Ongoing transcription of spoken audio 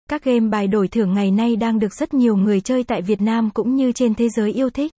Các game bài đổi thưởng ngày nay đang được rất nhiều người chơi tại Việt Nam cũng như trên thế giới yêu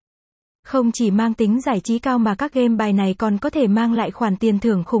thích. Không chỉ mang tính giải trí cao mà các game bài này còn có thể mang lại khoản tiền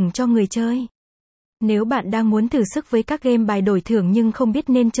thưởng khủng cho người chơi. Nếu bạn đang muốn thử sức với các game bài đổi thưởng nhưng không biết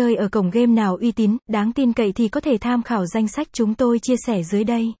nên chơi ở cổng game nào uy tín, đáng tin cậy thì có thể tham khảo danh sách chúng tôi chia sẻ dưới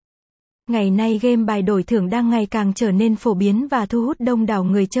đây. Ngày nay game bài đổi thưởng đang ngày càng trở nên phổ biến và thu hút đông đảo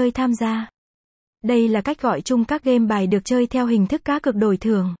người chơi tham gia. Đây là cách gọi chung các game bài được chơi theo hình thức cá cược đổi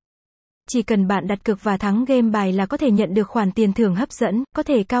thưởng. Chỉ cần bạn đặt cược và thắng game bài là có thể nhận được khoản tiền thưởng hấp dẫn, có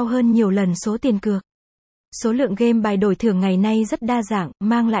thể cao hơn nhiều lần số tiền cược. Số lượng game bài đổi thưởng ngày nay rất đa dạng,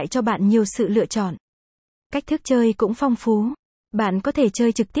 mang lại cho bạn nhiều sự lựa chọn. Cách thức chơi cũng phong phú. Bạn có thể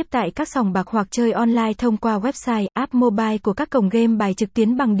chơi trực tiếp tại các sòng bạc hoặc chơi online thông qua website, app mobile của các cổng game bài trực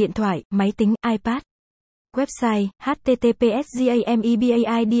tuyến bằng điện thoại, máy tính, iPad. Website: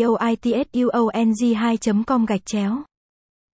 https://gamebaidoitsuong2.com/.